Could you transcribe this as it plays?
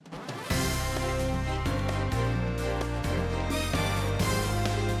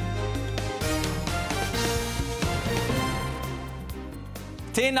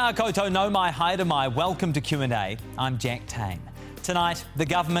Tēnā koutou nau mai haere mai. Welcome to Q&A. I'm Jack Tame. Tonight, the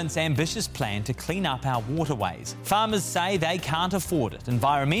government's ambitious plan to clean up our waterways. Farmers say they can't afford it.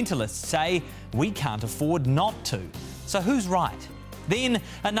 Environmentalists say we can't afford not to. So who's right? Then,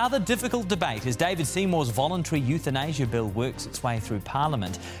 another difficult debate as David Seymour's voluntary euthanasia bill works its way through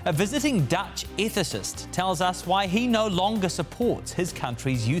Parliament. A visiting Dutch ethicist tells us why he no longer supports his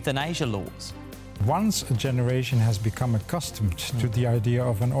country's euthanasia laws. Once a generation has become accustomed to the idea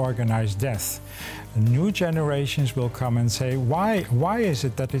of an organised death, new generations will come and say, why is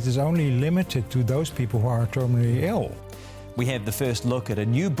it that it is only limited to those people who are terminally ill? We have the first look at a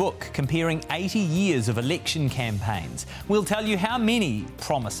new book comparing 80 years of election campaigns. We'll tell you how many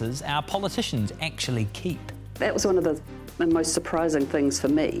promises our politicians actually keep. That was one of the most surprising things for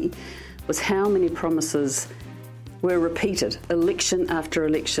me, was how many promises were repeated, election after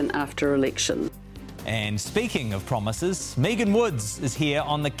election after election. And speaking of promises, Megan Woods is here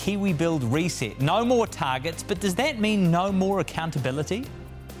on the KiwiBuild reset. No more targets, but does that mean no more accountability?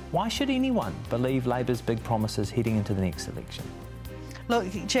 Why should anyone believe Labor's big promises heading into the next election? Look,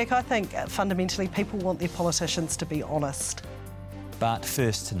 Jack, I think fundamentally people want their politicians to be honest. But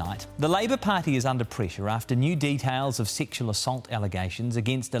first tonight, the Labor Party is under pressure after new details of sexual assault allegations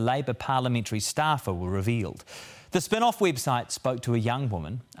against a Labor parliamentary staffer were revealed. The Spin-Off website spoke to a young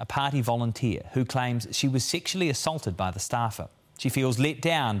woman, a party volunteer, who claims she was sexually assaulted by the staffer. She feels let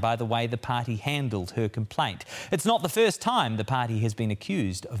down by the way the party handled her complaint. It's not the first time the party has been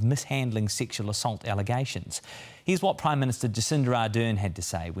accused of mishandling sexual assault allegations. Here's what Prime Minister Jacinda Ardern had to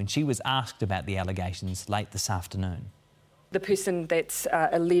say when she was asked about the allegations late this afternoon. The person that's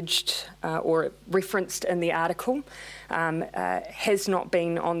alleged or referenced in the article has not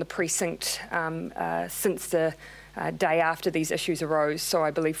been on the precinct since the day after these issues arose, so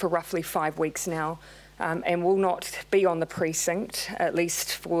I believe for roughly 5 weeks now, and will not be on the precinct, at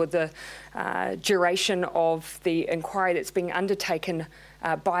least for the duration of the inquiry that's being undertaken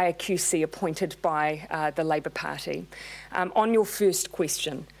by a QC appointed by the Labor Party. On your first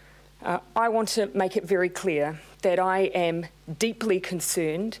question, I want to make it very clear that I am deeply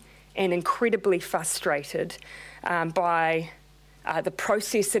concerned and incredibly frustrated by the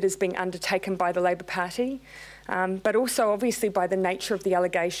process that is being undertaken by the Labor Party, but also obviously by the nature of the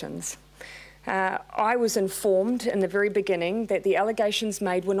allegations. I was informed in the very beginning that the allegations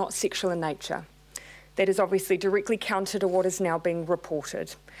made were not sexual in nature. That is obviously directly counter to what is now being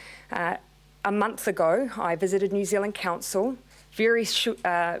reported. A month ago, I visited New Zealand Council, very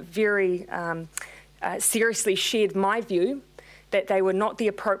seriously shared my view that they were not the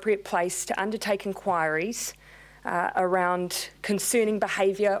appropriate place to undertake inquiries around concerning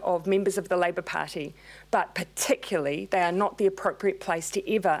behaviour of members of the Labor Party, but particularly they are not the appropriate place to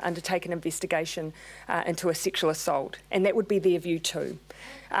ever undertake an investigation into a sexual assault, and that would be their view too.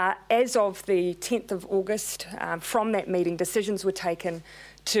 As of the 10th of August, from that meeting, decisions were taken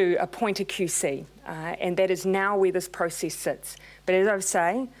to appoint a QC, and that is now where this process sits. But as I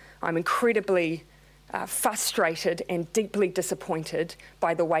say, I'm incredibly frustrated and deeply disappointed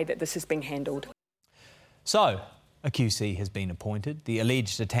by the way that this is being handled. So, a QC has been appointed. The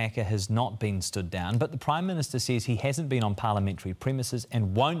alleged attacker has not been stood down, but the Prime Minister says he hasn't been on parliamentary premises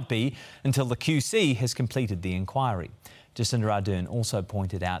and won't be until the QC has completed the inquiry. Jacinda Ardern also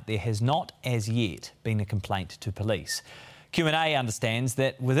pointed out there has not as yet been a complaint to police. Q&A understands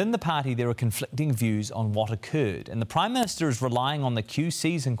that within the party there are conflicting views on what occurred, and the Prime Minister is relying on the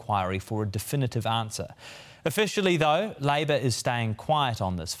QC's inquiry for a definitive answer. Officially, though, Labor is staying quiet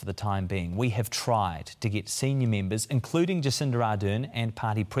on this for the time being. We have tried to get senior members, including Jacinda Ardern and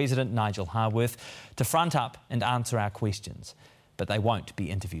Party President Nigel Harworth, to front up and answer our questions, but they won't be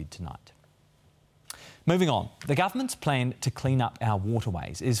interviewed tonight. Moving on, the government's plan to clean up our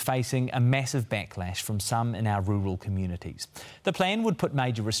waterways is facing a massive backlash from some in our rural communities. The plan would put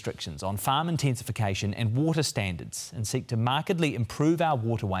major restrictions on farm intensification and water standards and seek to markedly improve our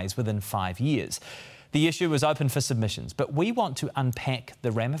waterways within 5 years. The issue is open for submissions, but we want to unpack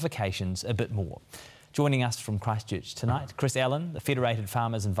the ramifications a bit more. Joining us from Christchurch tonight, Chris Allen, the Federated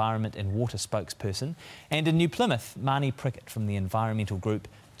Farmers Environment and Water spokesperson, and in New Plymouth, Marnie Prickett from the environmental group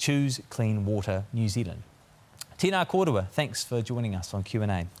Choose Clean Water New Zealand. Tēnā kōrua, thanks for joining us on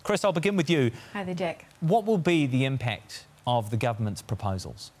Q&A. Chris, I'll begin with you. Hi there, Jack. What will be the impact of the government's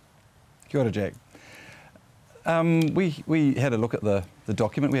proposals? Kia ora, Jack. We had a look at the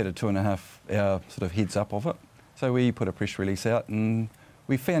document. We had a 2.5-hour sort of heads up of it. So we put a press release out and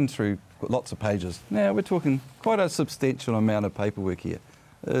we fanned through lots of pages. Now we're talking quite a substantial amount of paperwork here.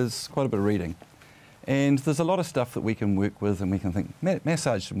 There's quite a bit of reading. And there's a lot of stuff that we can work with, and we can think,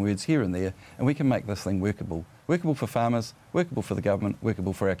 massage some words here and there, and we can make this thing workable. Workable for farmers, workable for the government,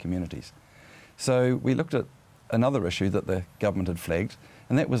 workable for our communities. So we looked at another issue that the government had flagged,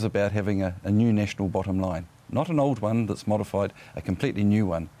 and that was about having a new national bottom line. Not an old one that's modified, a completely new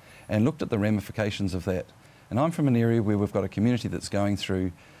one, and looked at the ramifications of that. And I'm from an area where we've got a community that's going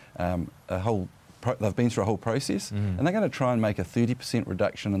through they've been through a whole process, and they're going to try and make a 30%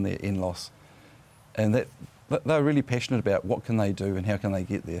 reduction in their NLOS. And that they're really passionate about what can they do and how can they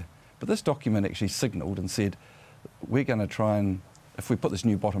get there. But this document actually signalled and said, we're going to try and, if we put this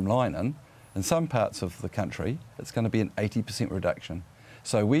new bottom line in some parts of the country, it's going to be an 80% reduction.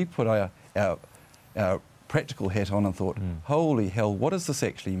 So we put our practical hat on and thought, holy hell, what does this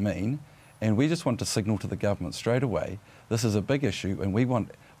actually mean? And we just want to signal to the government straight away, this is a big issue, and we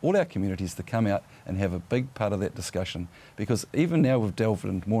want all our communities to come out and have a big part of that discussion, because even now we've delved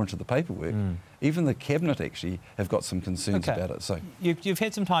more into the paperwork, even the Cabinet actually have got some concerns about it. So You've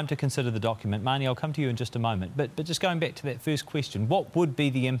had some time to consider the document. Marnie, I'll come to you in just a moment, but just going back to that first question, what would be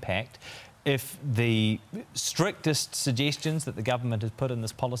the impact if the strictest suggestions that the government has put in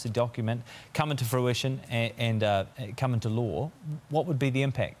this policy document come into fruition and come into law? What would be the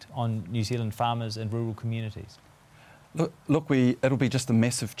impact on New Zealand farmers and rural communities? Look, it'll be just a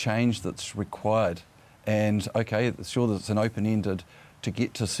massive change that's required, and okay, sure, that it's an open-ended to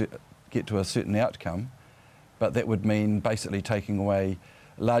get to a certain outcome, but that would mean basically taking away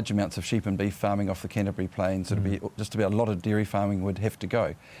large amounts of sheep and beef farming off the Canterbury Plains. It'd be just about a lot of dairy farming would have to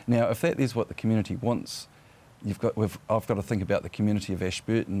go. Now, if that is what the community wants, I've got to think about the community of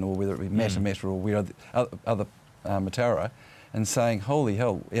Ashburton, or whether it be Matamata or where other Mataura, and saying, holy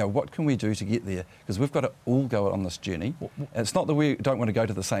hell, what can we do to get there? Because we've got to all go on this journey. And it's not that we don't want to go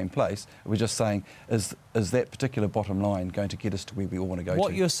to the same place. We're just saying, is that particular bottom line going to get us to where we all want to go to?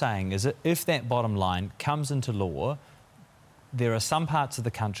 What you're saying is that if that bottom line comes into law, there are some parts of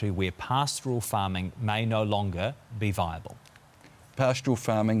the country where pastoral farming may no longer be viable. Pastoral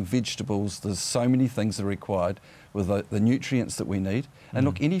farming, vegetables, there's so many things that are required with the nutrients that we need. And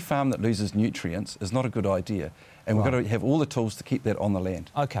look, any farm that loses nutrients is not a good idea. And we've got to have all the tools to keep that on the land.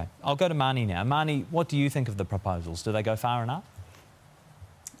 OK, I'll go to Marnie now. Marnie, what do you think of the proposals? Do they go far enough?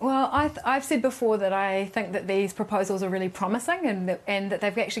 Well, I've said before that I think that these proposals are really promising, and that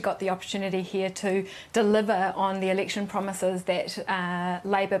they've actually got the opportunity here to deliver on the election promises that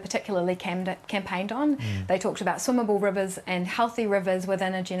Labour particularly campaigned on. They talked about swimmable rivers and healthy rivers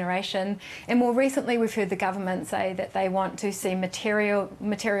within a generation, and more recently we've heard the government say that they want to see material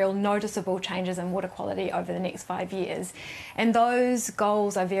noticeable changes in water quality over the next 5 years. And those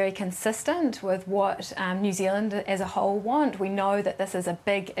goals are very consistent with what New Zealand as a whole want. We know that this is a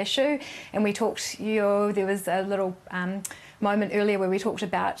big issue, and we talked, there was a little moment earlier where we talked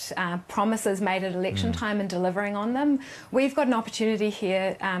about promises made at election time and delivering on them. We've got an opportunity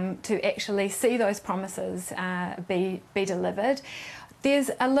here to actually see those promises be delivered.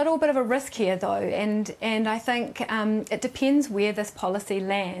 There's a little bit of a risk here though, and I think it depends where this policy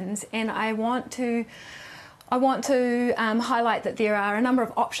lands, and I want to highlight that there are a number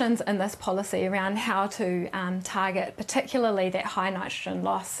of options in this policy around how to target particularly that high nitrogen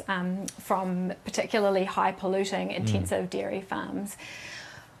loss from particularly high polluting intensive dairy farms.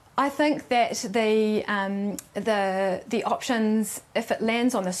 I think that the options, if it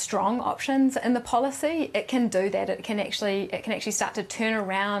lands on the strong options in the policy, it can do that. It can actually start to turn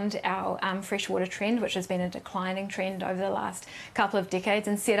around our freshwater trend, which has been a declining trend over the last couple of decades,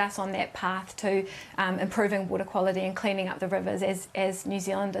 and set us on that path to improving water quality and cleaning up the rivers as New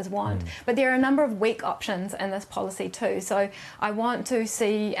Zealanders want. But there are a number of weak options in this policy too. So I want to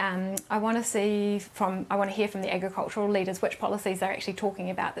hear from the agricultural leaders which policies they're actually talking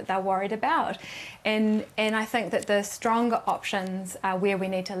about that they're worried about, and I think that the stronger options are where we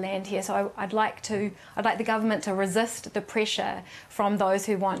need to land here. So I'd like the government to resist the pressure from those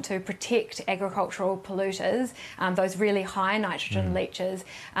who want to protect agricultural polluters, those really high nitrogen leachers,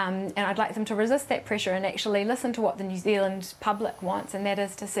 and I'd like them to resist that pressure and actually listen to what the New Zealand public wants, and that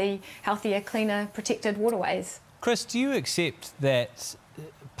is to see healthier, cleaner, protected waterways. Chris, do you accept that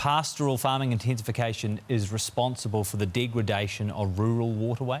pastoral farming intensification is responsible for the degradation of rural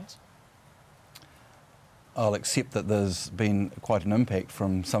waterways? I'll accept that there's been quite an impact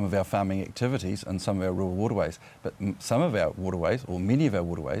from some of our farming activities and some of our rural waterways, but some of our waterways, or many of our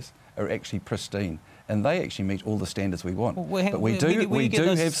waterways, are actually pristine, and they actually meet all the standards we want. But we do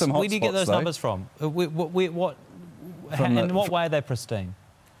have some hotspots. Where do you get those numbers from? In what way are they pristine?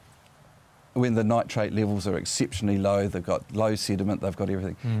 when the nitrate levels are exceptionally low, they've got low sediment, they've got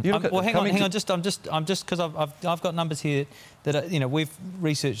everything. You look at well, hang on. I'm just because I've got numbers here that we've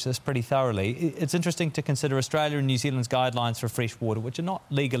researched this pretty thoroughly. It's interesting to consider Australia and New Zealand's guidelines for fresh water, which are not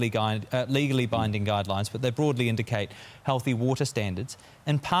legally binding guidelines, but they broadly indicate healthy water standards.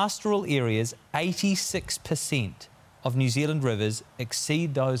 In pastoral areas, 86% of New Zealand rivers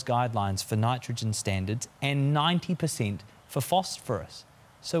exceed those guidelines for nitrogen standards and 90% for phosphorus.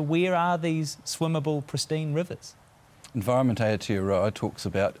 So where are these swimmable, pristine rivers? Environment Aotearoa talks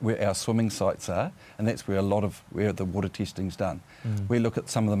about where our swimming sites are, and that's where where the water testing's done. We look at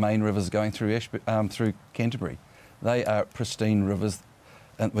some of the main rivers going through through Canterbury. They are pristine rivers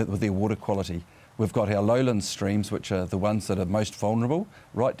with their water quality. We've got our lowland streams, which are the ones that are most vulnerable,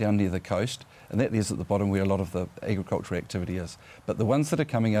 right down near the coast, and that is at the bottom where a lot of the agricultural activity is. But the ones that are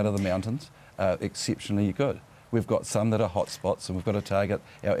coming out of the mountains are exceptionally good. We've got some that are hotspots, and we've got to target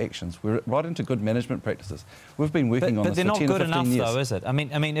our actions. We're right into good management practices. We've been working on this for 10 or 15 years. But they're not good enough, though, is it? I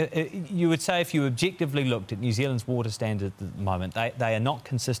mean, you would say if you objectively looked at New Zealand's water standards at the moment, they are not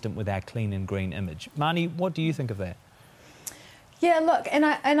consistent with our clean and green image. Marnie, what do you think of that? Yeah, look, and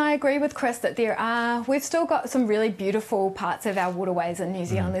I agree with Chris that we've still got some really beautiful parts of our waterways in New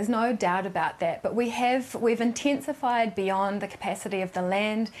Zealand. There's no doubt about that. But we've intensified beyond the capacity of the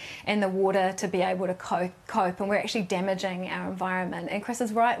land and the water to be able to cope, and we're actually damaging our environment. And Chris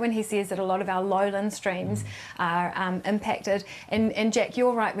is right when he says that a lot of our lowland streams are impacted. And Jack,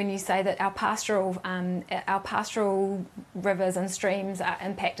 you're right when you say that our pastoral rivers and streams are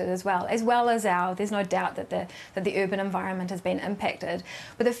impacted as well as there's no doubt that the urban environment has been impacted.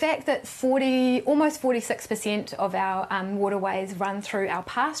 But the fact that almost 46% of our waterways run through our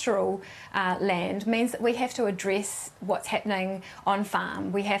pastoral land means that we have to address what's happening on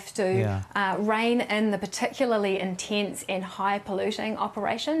farm. We have to rein in the particularly intense and high polluting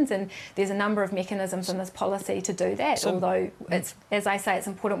operations, and there's a number of mechanisms in this policy to do that, although it's, as I say, it's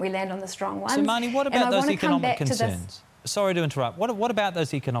important we land on the strong ones. So Marnie, what about those economic concerns? Sorry to interrupt. What about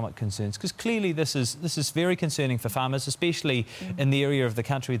those economic concerns? Because clearly this is very concerning for farmers, especially in the area of the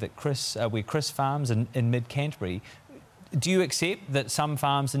country that where Chris farms in mid-Canterbury. Do you accept that some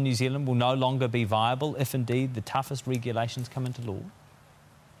farms in New Zealand will no longer be viable if indeed the toughest regulations come into law?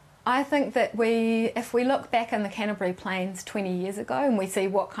 I think that if we look back in the Canterbury Plains 20 years ago and we see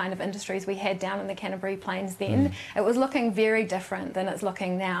what kind of industries we had down in the Canterbury Plains then, it was looking very different than it's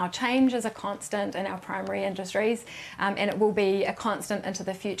looking now. Change is a constant in our primary industries, and it will be a constant into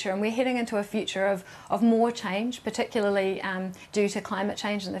the future. And we're heading into a future of more change, particularly due to climate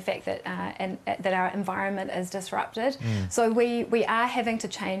change and the fact that that our environment is disrupted. So we are having to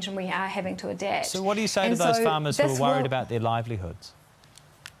change and we are having to adapt. So what do you say to those farmers who are worried about their livelihoods?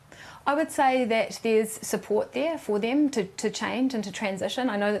 I would say that there's support there for them to change and to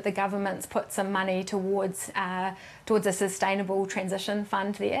transition. I know that the government's put some money towards a sustainable transition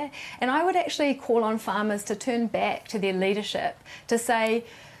fund there. And I would actually call on farmers to turn back to their leadership, to say,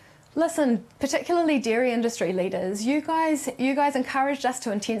 listen, particularly dairy industry leaders, you guys encouraged us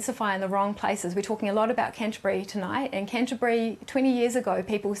to intensify in the wrong places. We're talking a lot about Canterbury tonight. And Canterbury, 20 years ago,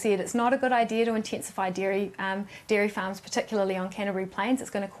 people said it's not a good idea to intensify dairy farms, particularly on Canterbury Plains. It's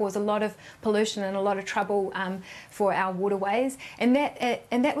going to cause a lot of pollution and a lot of trouble for our waterways. And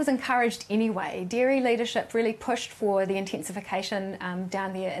that was encouraged anyway. Dairy leadership really pushed for the intensification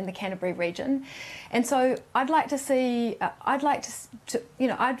down there in the Canterbury region. And so I'd like to see, I'd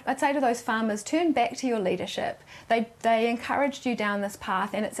say to those farmers, turn back to your leadership. They encouraged you down this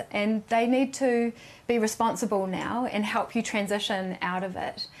path, and they need to be responsible now and help you transition out of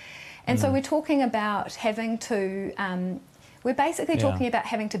it. And so we're talking about having to. We're basically talking about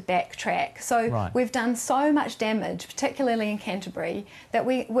having to backtrack. So we've done so much damage, particularly in Canterbury, that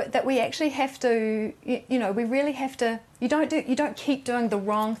we actually have to. We really have to. You don't keep doing the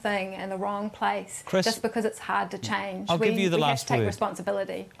wrong thing in the wrong place, Chris, just because it's hard to change. I'll give you the last word. We have to take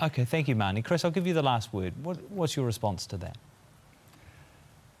responsibility. Okay, thank you, Marnie. Chris, I'll give you the last word. What's your response to that?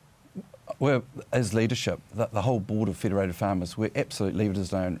 Well, as leadership, the whole board of Federated Farmers, we're absolute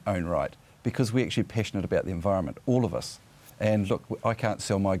leaders in our own right, because we're actually passionate about the environment, all of us. And look, I can't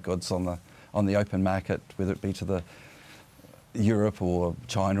sell my goods on the open market, whether it be to the Europe or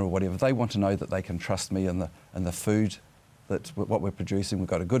China or whatever. They want to know that they can trust me in the food, that's what we're producing. We've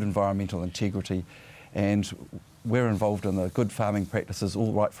got a good environmental integrity, and we're involved in the good farming practices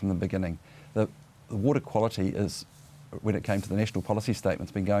all right from the beginning. The water quality is, when it came to the national policy statement,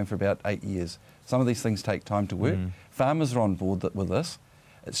 it's been going for about 8 years. Some of these things take time to work. Farmers are on board with this.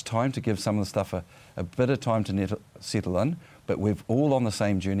 It's time to give some of the stuff a bit of time to settle in. but we're all on the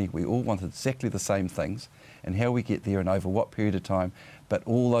same journey. We all want exactly the same things, and how we get there and over what period of time. But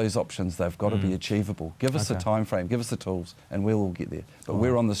all those options, they've got to be achievable. Give us a time frame, give us the tools, and we'll all get there. But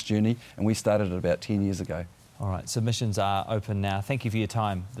we're on this journey, and we started it about 10 years ago. All right, submissions are open now. Thank you for your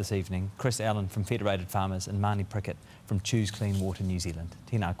time this evening. Chris Allen from Federated Farmers and Marnie Prickett from Choose Clean Water New Zealand.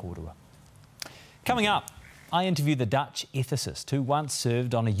 Tēnā kōrua. Coming up, I interview the Dutch ethicist who once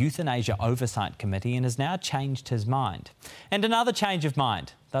served on a euthanasia oversight committee and has now changed his mind. And another change of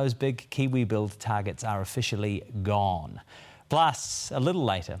mind. Those big Kiwi Build targets are officially gone. Plus, a little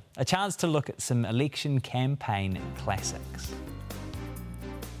later, a chance to look at some election campaign classics.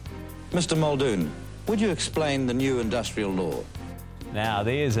 Mr. Muldoon, would you explain the new industrial law? Now,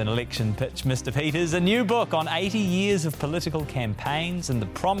 there's an election pitch, Mr. Peters. A new book on 80 years of political campaigns and the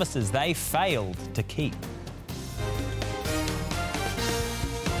promises they failed to keep.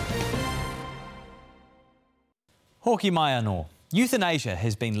 Hoki mai anō. Euthanasia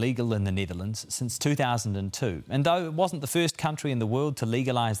has been legal in the Netherlands since 2002, and though it wasn't the first country in the world to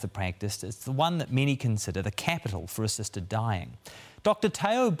legalise the practice, it's the one that many consider the capital for assisted dying. Dr.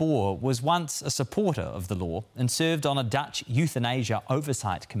 Theo Boer was once a supporter of the law and served on a Dutch euthanasia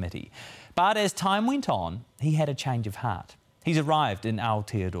oversight committee. But as time went on, he had a change of heart. He's arrived in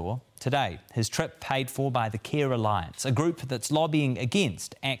Aotearoa today, his trip paid for by the Care Alliance, a group that's lobbying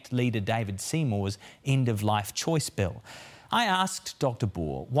against ACT leader David Seymour's end-of-life choice bill. I asked Dr.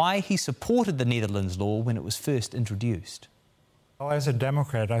 Boer why he supported the Netherlands law when it was first introduced. Well, as a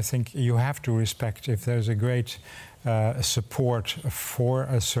Democrat, I think you have to respect if there's a great support for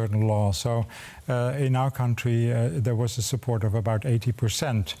a certain law. So in our country, there was a support of about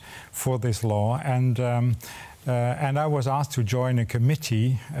 80% for this law. And I was asked to join a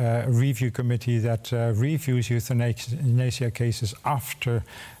committee, a review committee that reviews euthanasia cases after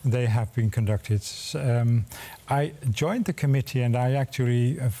they have been conducted. I joined the committee and I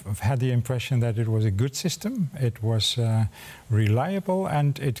actually have had the impression that it was a good system, it was reliable,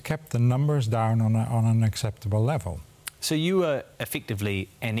 and it kept the numbers down on an acceptable level. So you were effectively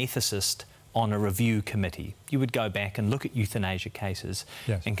an ethicist on a review committee. You would go back and look at euthanasia cases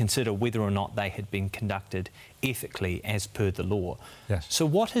and consider whether or not they had been conducted ethically as per the law. Yes. So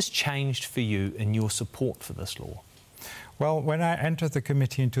what has changed for you in your support for this law? Well, when I entered the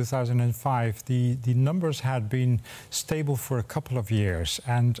committee in 2005, the numbers had been stable for a couple of years,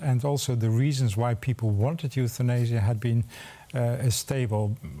 and also the reasons why people wanted euthanasia had been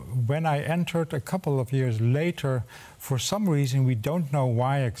stable. When I entered a couple of years later, for some reason, we don't know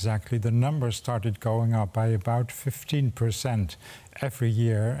why exactly, the numbers started going up by about 15% every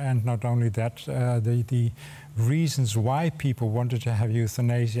year. And not only that, the reasons why people wanted to have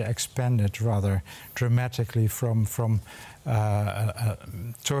euthanasia expanded rather dramatically from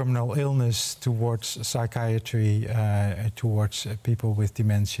terminal illness towards psychiatry, towards people with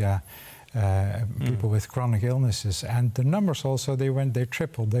dementia, people with chronic illnesses. And the numbers also, they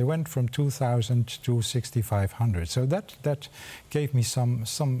tripled. They went from 2,000 to 6,500. So that gave me some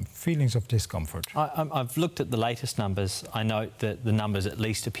feelings of discomfort. I've looked at the latest numbers. I note that the numbers at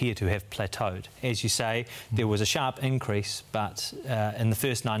least appear to have plateaued. As you say, there was a sharp increase, but in the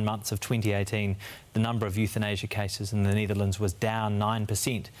first 9 months of 2018, the number of euthanasia cases in the Netherlands was down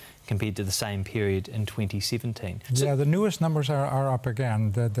 9% compared to the same period in 2017. Yeah, the newest numbers are up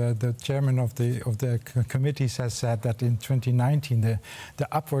again. The chairman of the committee has said that in 2019 the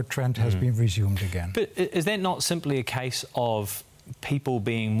upward trend has been resumed again. But is that not simply a case of people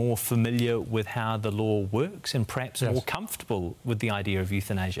being more familiar with how the law works and perhaps more comfortable with the idea of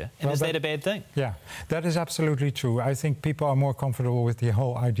euthanasia? And is that a bad thing? Yeah, that is absolutely true. I think people are more comfortable with the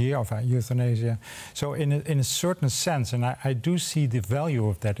whole idea of euthanasia. So in a certain sense, and I do see the value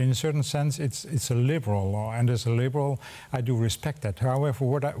of that, in a certain sense it's a liberal law, and as a liberal I do respect that. However,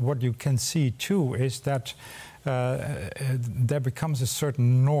 what you can see too is that there becomes a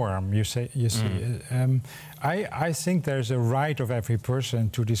certain norm, you see. I think there's a right of every person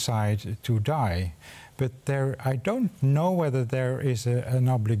to decide to die, but I don't know whether there is an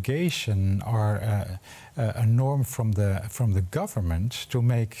obligation or a norm from the government to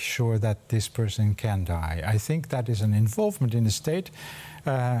make sure that this person can die. I think that is an involvement in the state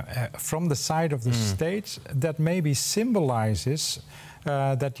from the side of the state that maybe symbolizes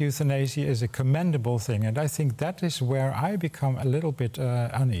that euthanasia is a commendable thing, and I think that is where I become a little bit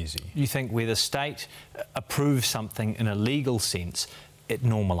uneasy. You think where the state approves something in a legal sense, it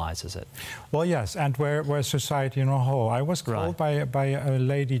normalises it? Well, yes, and where society in a whole. I was called by a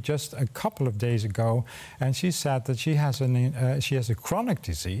lady just a couple of days ago, and she said that she has a chronic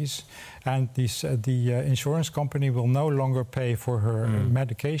disease, and the insurance company will no longer pay for her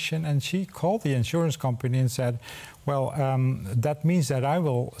medication. And she called the insurance company and said, Well, that means that I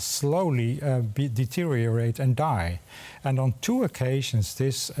will slowly deteriorate and die. And on 2 occasions,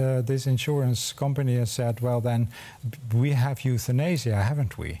 this insurance company has said, well, then we have euthanasia,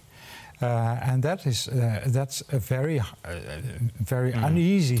 haven't we? And that's a very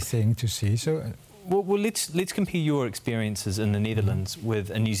uneasy thing to see. So. Well, let's compare your experiences in the Netherlands with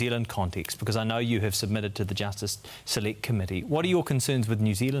a New Zealand context, because I know you have submitted to the Justice Select Committee. What are your concerns with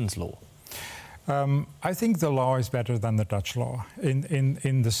New Zealand's law? I think the law is better than the Dutch law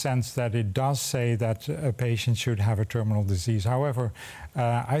in the sense that it does say that a patient should have a terminal disease. However,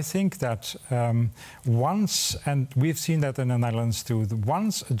 I think that once, and we've seen that in the Netherlands too,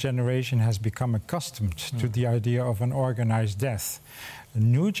 once a generation has become accustomed to the idea of an organized death,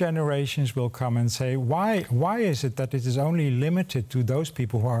 new generations will come and say, why is it that it is only limited to those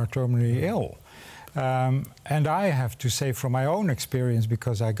people who are terminally ill? And I have to say from my own experience,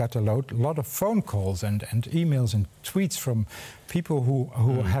 because I got a lot of phone calls and emails and tweets from people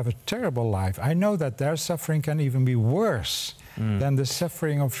who have a terrible life, I know that their suffering can even be worse than the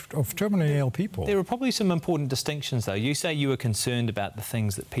suffering of terminally ill people. There are probably some important distinctions, though. You say you are concerned about the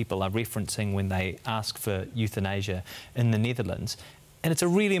things that people are referencing when they ask for euthanasia in the Netherlands. And it's a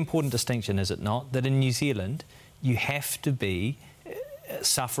really important distinction, is it not, that in New Zealand you have to be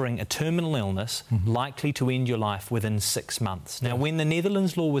suffering a terminal illness likely to end your life within 6 months. Now, when the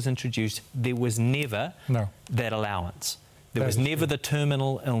Netherlands law was introduced, there was never that allowance. There was never the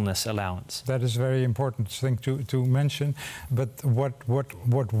terminal illness allowance. That is a very important thing to mention. But what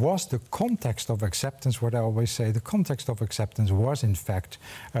was the context of acceptance, what I always say, the context of acceptance was, in fact,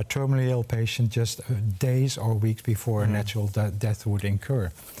 a terminally ill patient just days or weeks before a natural death would incur.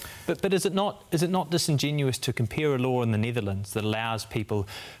 But is it not disingenuous to compare a law in the Netherlands that allows people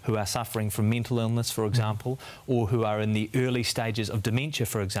who are suffering from mental illness, for example, or who are in the early stages of dementia,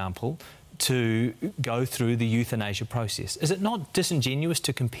 for example, to go through the euthanasia process? Is it not disingenuous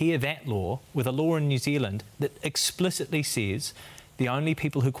to compare that law with a law in New Zealand that explicitly says the only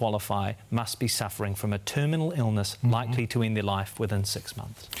people who qualify must be suffering from a terminal illness likely to end their life within 6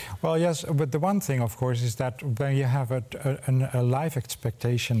 months? Well, yes, but the one thing, of course, is that when you have a life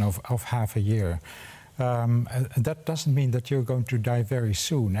expectation of half a year, that doesn't mean that you're going to die very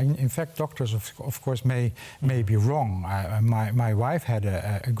soon. And in fact, doctors, of course, may be wrong. My wife had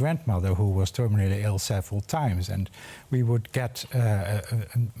a grandmother who was terminally ill several times, and we would get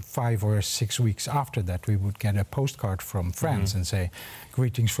 5 or 6 weeks after that, we would get a postcard from France and say,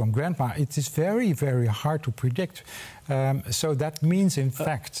 "Greetings from Grandma." It is very, very hard to predict. So that means, in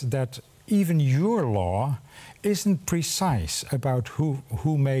fact, that even your law isn't precise about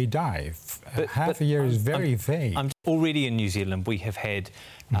who may die. Half a year is very vague. Already in New Zealand, we have had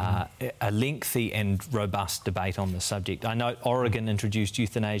a lengthy and robust debate on the subject. I know Oregon introduced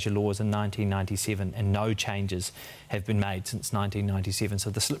euthanasia laws in 1997 and no changes have been made since 1997, so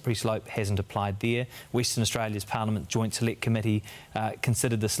the slippery slope hasn't applied there. Western Australia's Parliament Joint Select Committee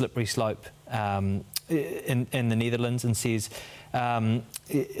considered the slippery slope in the Netherlands and says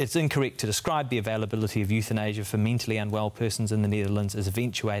it's incorrect to describe the availability of euthanasia for mentally unwell persons in the Netherlands as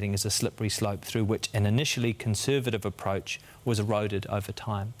eventuating as a slippery slope through which an initially conservative approach was eroded over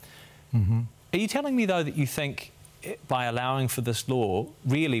time. Are you telling me, though, that you think by allowing for this law,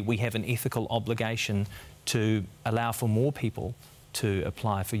 really we have an ethical obligation to allow for more people to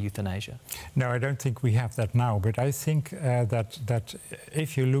apply for euthanasia? No, I don't think we have that now, but I think that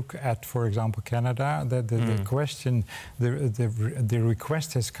if you look at, for example, Canada, the question, the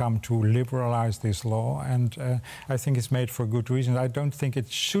request has come to liberalize this law, and I think it's made for good reason. I don't think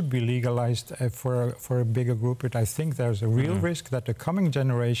it should be legalized for a bigger group, but I think there's a real risk that the coming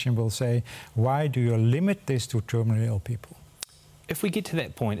generation will say, why do you limit this to terminally ill people? If we get to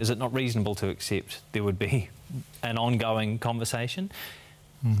that point, is it not reasonable to accept there would be an ongoing conversation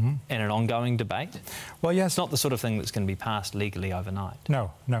and an ongoing debate? Well, yes. It's not the sort of thing that's going to be passed legally overnight. No,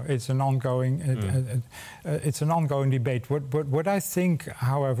 it's an ongoing it's an ongoing debate. What I think,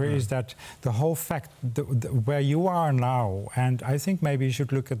 however, is that the whole fact where you are now, and I think maybe you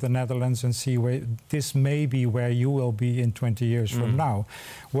should look at the Netherlands and see where this may be where you will be in 20 years from now.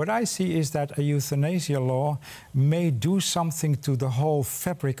 What I see is that a euthanasia law may do something to the whole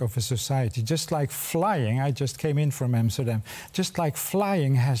fabric of a society. Just like flying, I just came in from Amsterdam, just like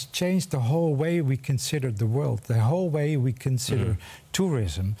flying has changed the whole way we consider the world, the whole way we consider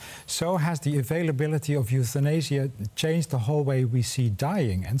tourism, so has the availability of euthanasia changed the whole way we see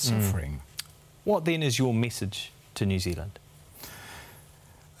dying and suffering. What then is your message to New Zealand?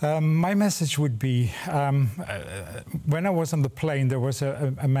 My message would be, when I was on the plane, there was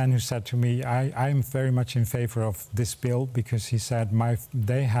a man who said to me, I'm very much in favor of this bill, because he said,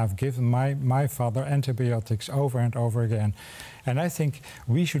 they have given my father antibiotics over and over again. And I think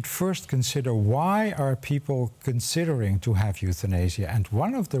we should first consider, why are people considering to have euthanasia? And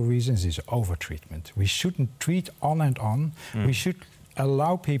one of the reasons is overtreatment. We shouldn't treat on and on. We should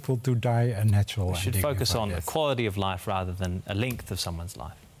allow people to die a natural death. We should focus on death. the quality of life rather than a length of someone's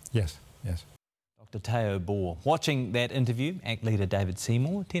life. Yes, yes. Dr. Teo Bor. Watching that interview, ACT leader David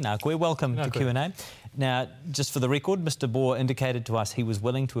Seymour. Tēnā koe, welcome to Q&A. Now, just for the record, Mr. Bor indicated to us he was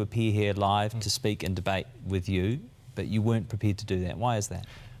willing to appear here live to speak and debate with you, but you weren't prepared to do that. Why is that?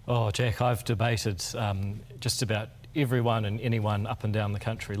 Oh, Jack, I've debated just about everyone and anyone up and down the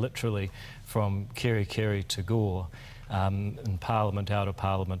country, literally from Kerikeri to Gore, in Parliament, out of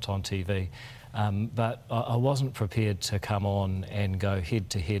Parliament, on TV. But I wasn't prepared to come on and go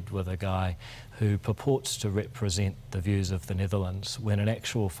head-to-head with a guy who purports to represent the views of the Netherlands, when in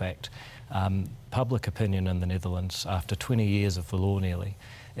actual fact, public opinion in the Netherlands, after 20 years of the law nearly,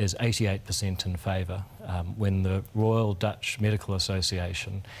 is 88% in favour, when the Royal Dutch Medical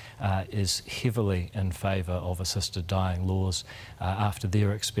Association is heavily in favour of assisted dying laws after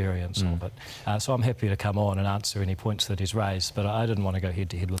their experience of it. So I'm happy to come on and answer any points that he's raised, but I didn't want to go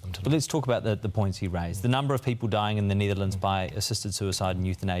head-to-head with him today. Well, let's talk about the points he raised. The number of people dying in the Netherlands by assisted suicide and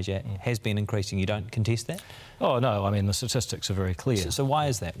euthanasia has been increasing. You don't contest that? Oh, no. I mean, the statistics are very clear. So why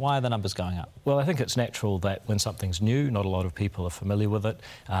is that? Why are the numbers going up? Well, I think it's natural that when something's new, not a lot of people are familiar with it.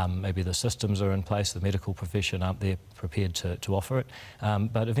 Maybe the systems are in place, the medical profession aren't there prepared to offer it.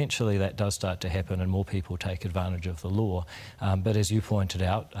 But eventually that does start to happen and more people take advantage of the law. But as you pointed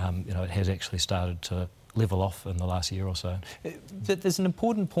out, you know, it has actually started to level off in the last year or so. There's an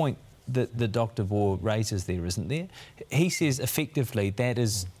important point that Dr. Bor raises there, isn't there? He says effectively that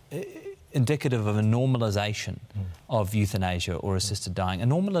is indicative of a normalisation of euthanasia or assisted dying, a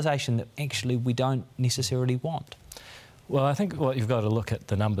normalisation that actually we don't necessarily want. Well, I think what you've got to look at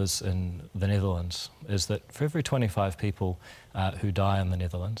the numbers in the Netherlands is that for every 25 people who die in the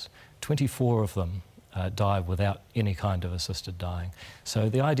Netherlands, 24 of them die without any kind of assisted dying. So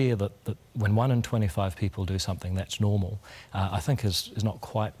the idea that when 1 in 25 people do something that's normal, I think is not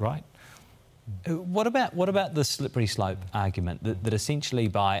quite right. What about the slippery slope argument that essentially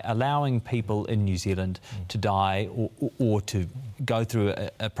by allowing people in New Zealand to die or to go through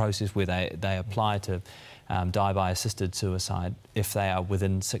a process where they apply to die by assisted suicide, if they are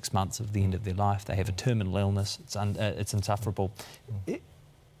within 6 months of the end of their life, they have a terminal illness, it's insufferable.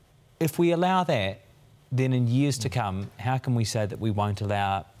 If we allow that, then in years to come, how can we say that we won't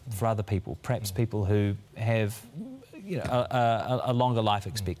allow for other people, perhaps people who have a longer life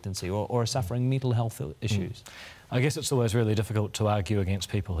expectancy or are suffering mental health issues? I guess it's always really difficult to argue against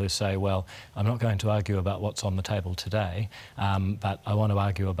people who say, well, I'm not going to argue about what's on the table today, but I want to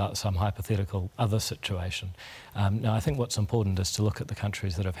argue about some hypothetical other situation. Now, I think what's important is to look at the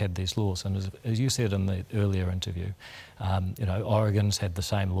countries that have had these laws. And as you said in the earlier interview, Oregon's had the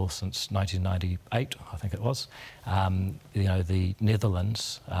same law since 1998, I think it was. The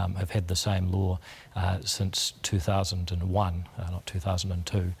Netherlands have had the same law since 2001, not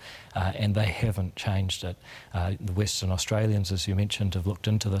 2002, and they haven't changed it. The Western Australians, as you mentioned, have looked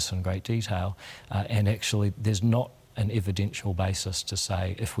into this in great detail, and actually there's not an evidential basis to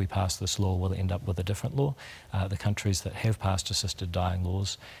say if we pass this law we'll end up with a different law. The countries that have passed assisted dying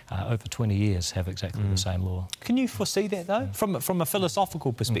laws over 20 years have exactly the same law. Can you foresee that though? From a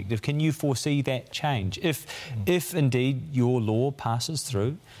philosophical perspective, can you foresee that change? If indeed your law passes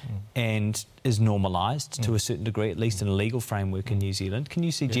through and is normalised to a certain degree, at least in a legal framework in New Zealand, can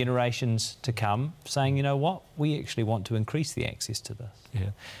you see generations to come saying, you know what, we actually want to increase the access to this?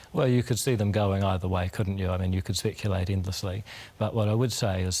 Yeah, well, you could see them going either way, couldn't you? I mean, you could speculate endlessly. But what I would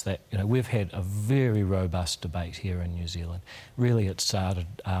say is that, we've had a very robust debate here in New Zealand. Really, it started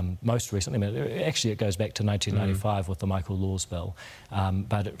most recently, actually it goes back to 1995 with the Michael Laws Bill,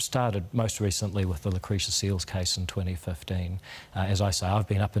 but it started most recently with the Lucretia Seales case in 2015. As I say, I've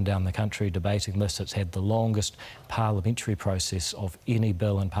been up and down the country debating this. It's had the longest parliamentary process of any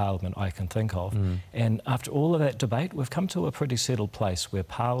bill in Parliament I can think of. And after all of that debate, we've come to a pretty settled place where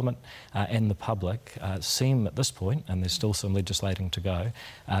Parliament and the public seem at this point, and there's still some legislating to go,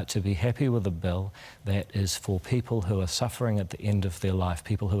 to be happy with a bill that is for people who are suffering at the end of their life,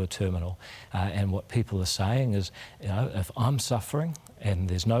 people who are terminal. And what people are saying is, if I'm suffering and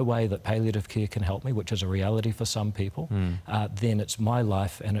there's no way that palliative care can help me, which is a reality for some people, then it's my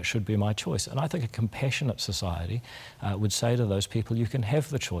life and it should be my choice. And I think a compassionate society would say to those people, you can have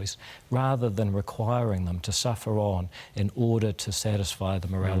the choice, rather than requiring them to suffer on in order to satisfy the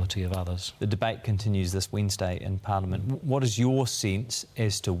morality of others. The debate continues this Wednesday in Parliament. What is your sense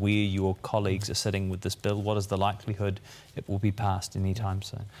as to where your colleagues are sitting with this bill? What is the likelihood it will be passed anytime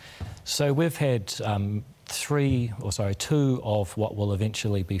soon? So we've had two of what will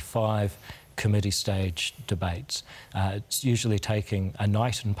eventually be 5 committee stage debates. It's usually taking a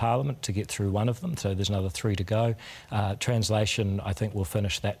night in Parliament to get through one of them, so there's another 3 to go. Translation, I think, will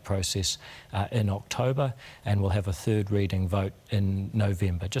finish that process in October, and we'll have a third reading vote in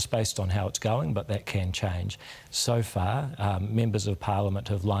November, just based on how it's going, but that can change. So far, members of Parliament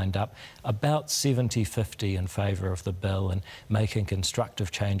have lined up about 70-50 in favour of the bill and making constructive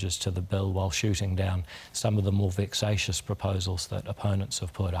changes to the bill while shooting down some of the more vexatious proposals that opponents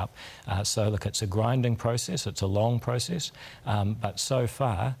have put up. So look, it's a grinding process, it's a long process, but so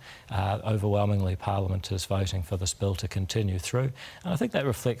far, overwhelmingly, Parliament is voting for this bill to continue through. And I think that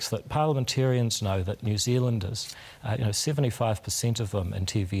reflects that parliamentarians know that New Zealanders, 75% of them in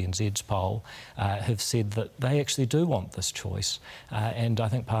TVNZ's poll, have said that they actually do want this choice, and I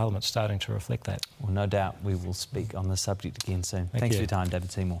think Parliament's starting to reflect that. Well, no doubt we will speak on the subject again soon. Thanks for you. your time,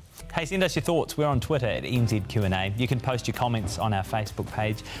 David Seymour. Hey, send us your thoughts. We're on Twitter at NZQ&A. You can post your comments on our Facebook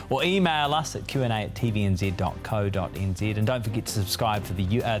page or email us at qa@tvnz.co.nz, and don't forget to subscribe for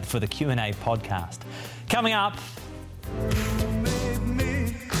the Q&A podcast. Coming up,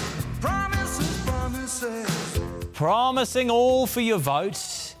 promising all for your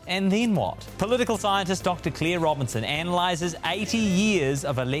vote, and then what? Political scientist Dr. Claire Robinson analyses 80 years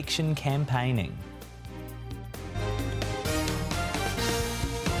of election campaigning.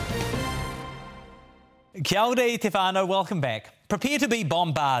 Kia ora te whānau, welcome back. Prepare to be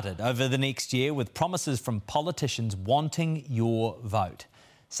bombarded over the next year with promises from politicians wanting your vote.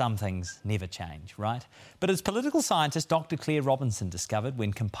 Some things never change, right? But as political scientist Dr. Claire Robinson discovered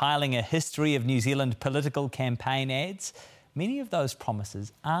when compiling a history of New Zealand political campaign ads, many of those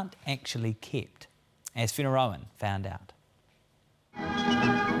promises aren't actually kept, as Fiona Rowan found out.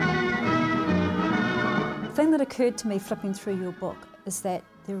 The thing that occurred to me flipping through your book is that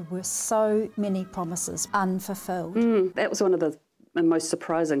there were so many promises unfulfilled. That was one of the most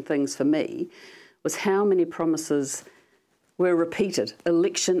surprising things for me, was how many promises were repeated,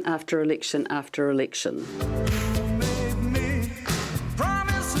 election after election after election.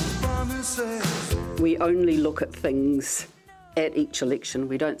 We only look at things at each election.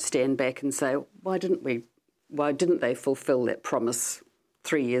 We don't stand back and say, why didn't they fulfil that promise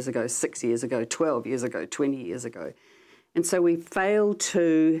 3 years ago, 6 years ago, 12 years ago, 20 years ago? And so we fail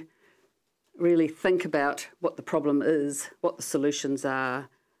to really think about what the problem is, what the solutions are,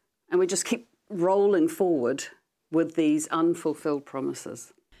 and we just keep rolling forward with these unfulfilled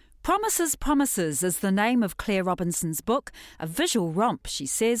promises. Promises, Promises is the name of Claire Robinson's book, a visual romp, she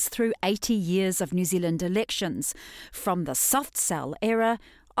says, through 80 years of New Zealand elections, from the soft sell era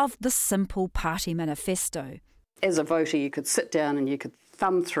of the simple party manifesto. As a voter, you could sit down and you could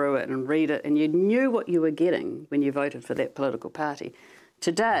thumb through it and read it, and you knew what you were getting when you voted for that political party.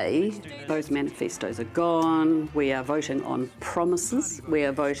 Today, those manifestos are gone. We are voting on promises. We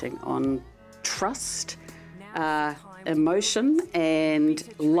are voting on trust, emotion and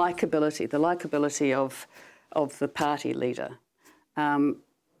likeability, the likeability of the party leader. And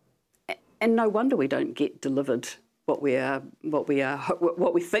no wonder we don't get delivered what we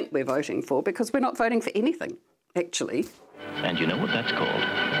think we're voting for, because we're not voting for anything, actually. And you know what that's called,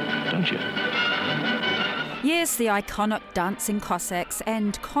 don't you? Yes, the iconic Dancing Cossacks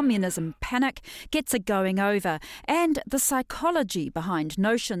and communism panic gets it going over, and the psychology behind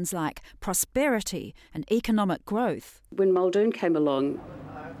notions like prosperity and economic growth. When Muldoon came along,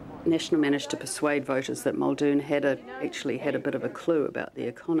 National managed to persuade voters that Muldoon actually had a bit of a clue about the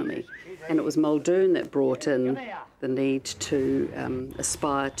economy, and it was Muldoon that brought in the need to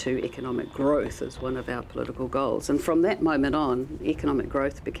aspire to economic growth as one of our political goals. And from that moment on, economic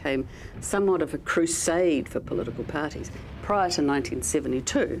growth became somewhat of a crusade for political parties. Prior to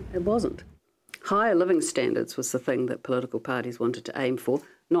 1972, it wasn't. Higher living standards was the thing that political parties wanted to aim for,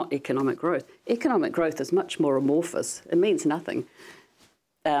 not economic growth. Economic growth is much more amorphous. It means nothing.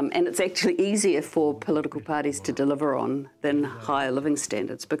 And it's actually easier for political parties to deliver on than higher living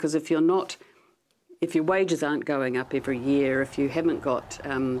standards, because if your wages aren't going up every year, if you haven't got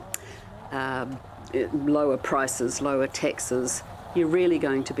lower prices, lower taxes, you're really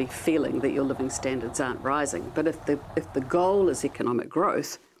going to be feeling that your living standards aren't rising. But if the goal is economic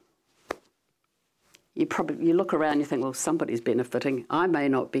growth, you look around, you think, well, somebody's benefiting. I may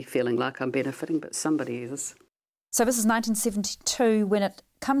not be feeling like I'm benefiting, but somebody is. So this is 1972. When it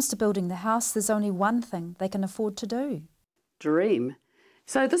comes to building the house, there's only one thing they can afford to do. Dream.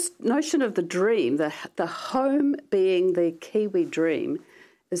 So this notion of the dream, the home being the Kiwi dream,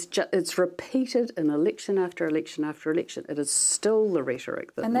 it's repeated in election after election after election. It is still the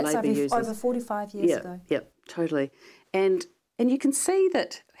rhetoric that Labour uses. And that's over 45 years ago. Yeah, totally. And you can see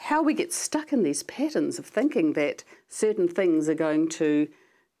that how we get stuck in these patterns of thinking that certain things are going to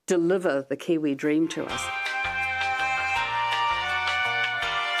deliver the Kiwi dream to us.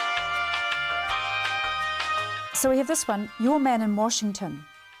 So we have this one, your man in Washington,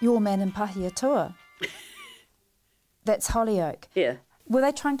 your man in Pahiatua. That's Holyoake. Yeah. Were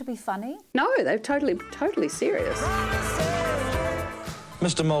they trying to be funny? No, they're totally serious.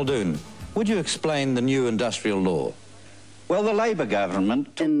 Mr Muldoon, would you explain the new industrial law? Well, the Labour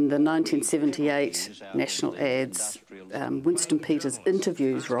government... In the 1978 national ads, Winston Peters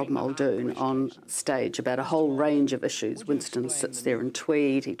interviews Rob Muldoon on stage about a whole range of issues. Winston sits there in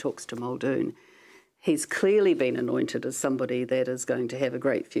tweed, he talks to Muldoon. He's clearly been anointed as somebody that is going to have a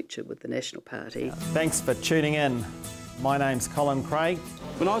great future with the National Party. Thanks for tuning in. My name's Colin Craig.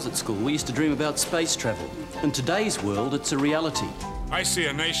 When I was at school, we used to dream about space travel. In today's world, it's a reality. I see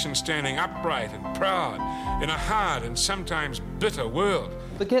a nation standing upright and proud in a hard and sometimes bitter world.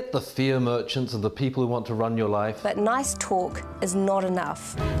 Forget the fear merchants and the people who want to run your life. But nice talk is not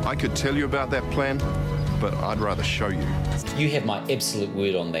enough. I could tell you about that plan, but I'd rather show you. You have my absolute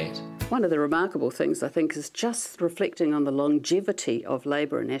word on that. One of the remarkable things, I think, is just reflecting on the longevity of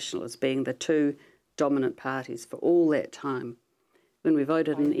Labour and National as being the two dominant parties for all that time. When we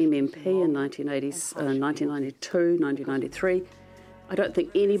voted in MMP in 1992, 1993, I don't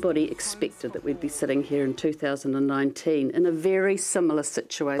think anybody expected that we'd be sitting here in 2019 in a very similar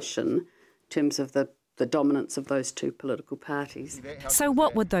situation in terms of the dominance of those two political parties. So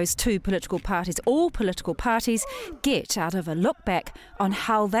what would those two political parties, all political parties, get out of a look back on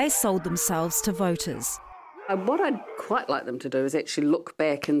how they sold themselves to voters? What I'd quite like them to do is actually look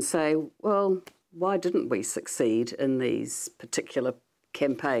back and say, well, why didn't we succeed in these particular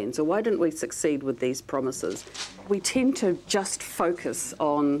campaigns, or why didn't we succeed with these promises? We tend to just focus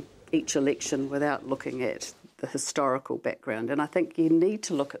on each election without looking at the historical background, and I think you need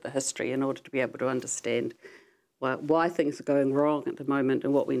to look at the history in order to be able to understand why things are going wrong at the moment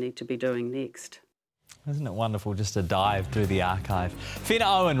and what we need to be doing next. Isn't it wonderful just to dive through the archive? Fiona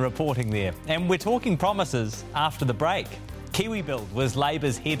Owen reporting there, and we're talking promises after the break. KiwiBuild was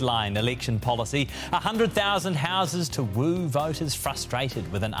Labour's headline election policy. 100,000 houses to woo voters frustrated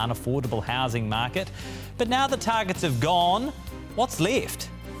with an unaffordable housing market. But now the targets have gone, what's left?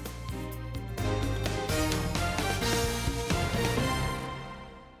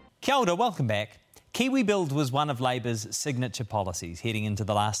 Kia ora, welcome back. KiwiBuild was one of Labour's signature policies heading into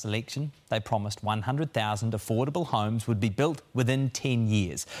the last election. They promised 100,000 affordable homes would be built within 10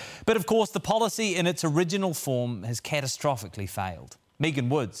 years. But of course, the policy in its original form has catastrophically failed. Megan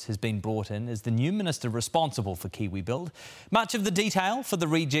Woods has been brought in as the new minister responsible for KiwiBuild. Much of the detail for the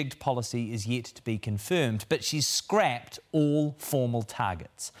rejigged policy is yet to be confirmed, but she's scrapped all formal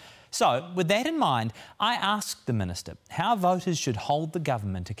targets. So, with that in mind, I asked the minister how voters should hold the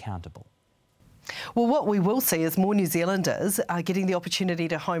government accountable. Well, what we will see is more New Zealanders getting the opportunity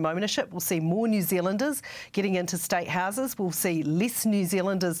to home ownership. We'll see more New Zealanders getting into state houses. We'll see less New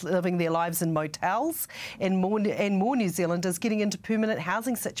Zealanders living their lives in motels and more New Zealanders getting into permanent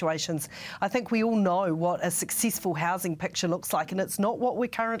housing situations. I think we all know what a successful housing picture looks like, and it's not what we're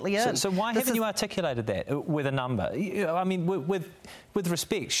currently in. So why haven't you articulated that with a number? I mean, with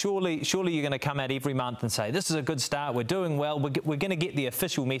respect, surely you're going to come out every month and say, this is a good start, we're doing well, we're going to get the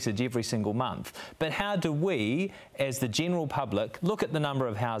official message every single month. But how do we, as the general public, look at the number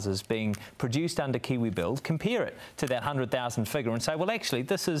of houses being produced under KiwiBuild, compare it to that 100,000 figure and say, well, actually,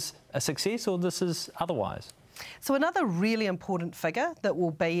 this is a success or this is otherwise? So another really important figure that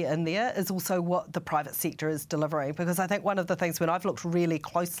will be in there is also what the private sector is delivering, because I think one of the things when I've looked really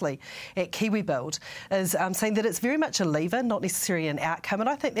closely at KiwiBuild is saying that it's very much a lever, not necessarily an outcome, and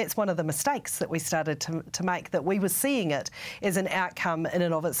I think that's one of the mistakes that we started to make, that we were seeing it as an outcome in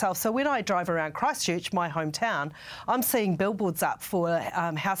and of itself. So when I drive around Christchurch, my hometown, I'm seeing billboards up for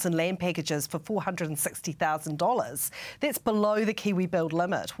house and land packages for $460,000. That's below the KiwiBuild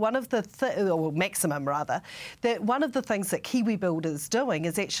limit. One of the or maximum rather. That one of the things that KiwiBuild is doing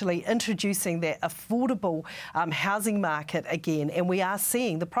is actually introducing that affordable housing market again, and we are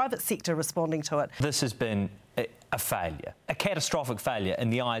seeing the private sector responding to it. This has been a failure, a catastrophic failure in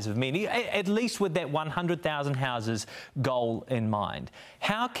the eyes of many, at least with that 100,000 houses goal in mind.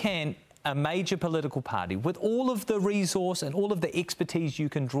 How can a major political party with all of the resource and all of the expertise you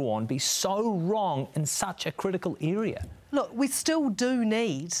can draw on be so wrong in such a critical area? Look, we still do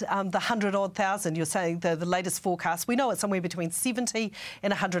need the 100-odd thousand. You're saying the latest forecast. We know it's somewhere between 70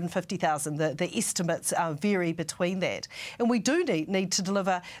 and 150,000. The estimates vary between that. And we do need to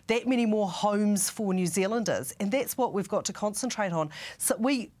deliver that many more homes for New Zealanders. And that's what we've got to concentrate on. So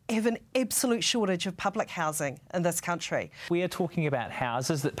we have an absolute shortage of public housing in this country. We are talking about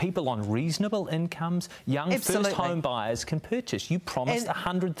houses that people on reasonable incomes, young first home buyers can purchase. You promised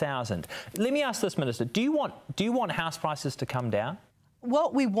 100,000. Let me ask this, Minister, do you want house prices to come down?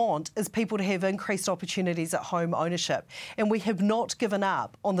 What we want is people to have increased opportunities at home ownership, and we have not given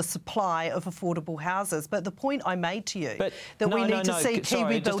up on the supply of affordable houses. But the point I made to you, we need to see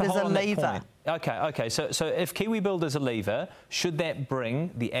KiwiBuild as a lever. OK. So if KiwiBuild is a lever, should that bring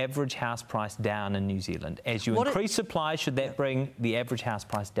the average house price down in New Zealand? As you increase supply, should that bring the average house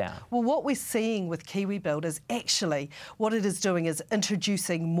price down? Well, what we're seeing with KiwiBuild is actually what it is doing is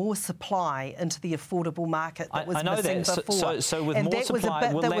introducing more supply into the affordable market that was missing before. So with more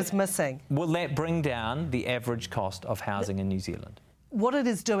supply, was missing. Will that bring down the average cost of housing in New Zealand? What it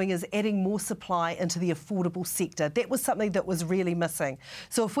is doing is adding more supply into the affordable sector. That was something that was really missing.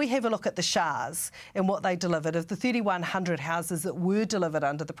 So if we have a look at the SHARs and what they delivered, of the 3,100 houses that were delivered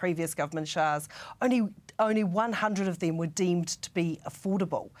under the previous government SHARs, only 100 of them were deemed to be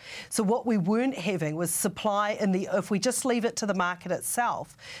affordable. So what we weren't having was supply if we just leave it to the market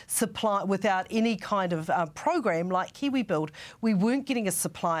itself, supply without any kind of program like KiwiBuild, we weren't getting a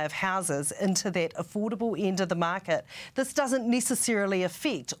supply of houses into that affordable end of the market. This doesn't necessarily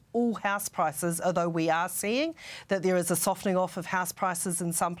affect all house prices, although we are seeing that there is a softening off of house prices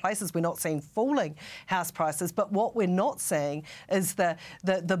in some places. We're not seeing falling house prices, but what we're not seeing is the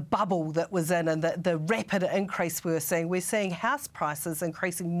bubble that was in and the rapid increase we're seeing. We're seeing house prices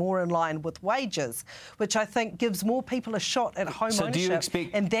increasing more in line with wages, which I think gives more people a shot at home ownership,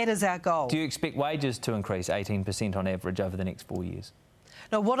 and that is our goal. Do you expect wages to increase 18% on average over the next 4 years?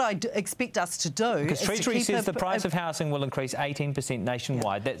 Now, what I expect us to do because Treasury says the price of housing will increase 18%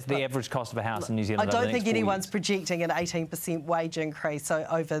 nationwide. That's the average cost of a house in New Zealand. I don't think anyone's projecting an 18% wage increase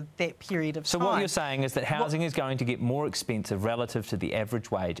over that period of time. So what you're saying is that housing is going to get more expensive relative to the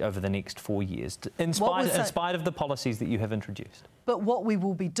average wage over the next 4 years, in spite of the policies that you have introduced. But what we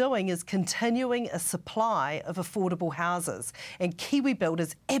will be doing is continuing a supply of affordable houses, and KiwiBuild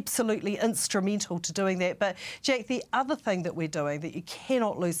is absolutely instrumental to doing that. But Jack, the other thing that we're doing that you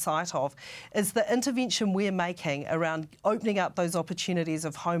cannot lose sight of is the intervention we're making around opening up those opportunities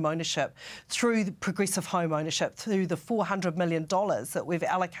of home ownership through the progressive home ownership, through the $400 million that we've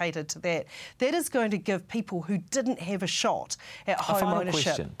allocated to that. That is going to give people who didn't have a shot at home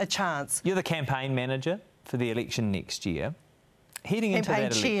ownership a chance. You're the campaign manager for the election next year. Heading into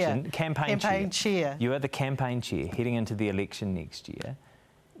that election, campaign chair. You are the campaign chair heading into the election next year.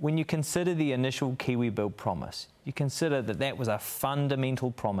 When you consider the initial KiwiBuild promise, you consider that was a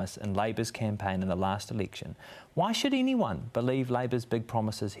fundamental promise in Labour's campaign in the last election. Why should anyone believe Labour's big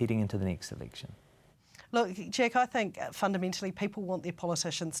promises heading into the next election? Look, Jack, I think fundamentally people want their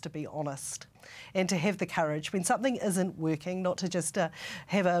politicians to be honest and to have the courage when something isn't working, not to just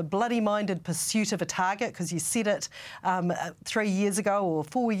have a bloody-minded pursuit of a target because you said it 3 years ago or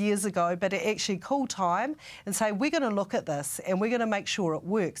 4 years ago, but to actually call time and say, we're going to look at this and we're going to make sure it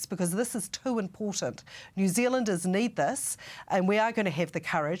works because this is too important. New Zealanders need this, and we are going to have the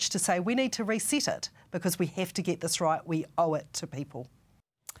courage to say we need to reset it because we have to get this right. We owe it to people.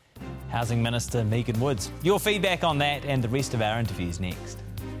 Housing Minister Megan Woods. Your feedback on that and the rest of our interviews next.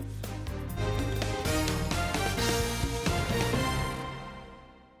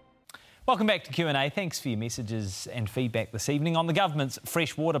 Welcome back to Q&A. Thanks for your messages and feedback this evening on the government's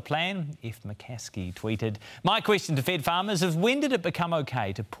freshwater plan. F. McCaskey tweeted, "My question to Fed farmers is when did it become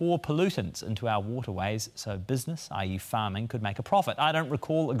OK to pour pollutants into our waterways so business, i.e. farming, could make a profit? I don't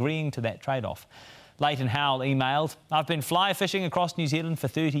recall agreeing to that trade-off." Leighton Howell emailed, "I've been fly fishing across New Zealand for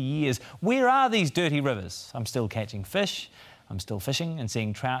 30 years. Where are these dirty rivers? I'm still catching fish. I'm still fishing and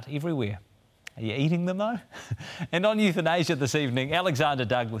seeing trout everywhere. Are you eating them though?" And on euthanasia this evening, Alexander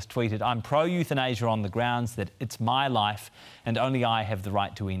Douglas tweeted, "I'm pro-euthanasia on the grounds that it's my life and only I have the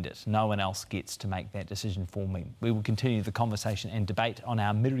right to end it. No one else gets to make that decision for me." We will continue the conversation and debate on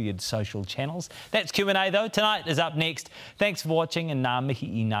our myriad social channels. That's Q&A though. Tonight is up next. Thanks for watching and ngā mihi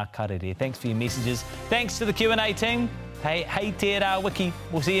I ngā karere. Thanks for your messages. Thanks to the Q&A team. Hey te rā wiki.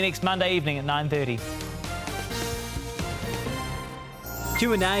 We'll see you next Monday evening at 9:30.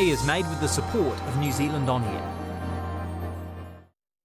 Q&A is made with the support of New Zealand On Air.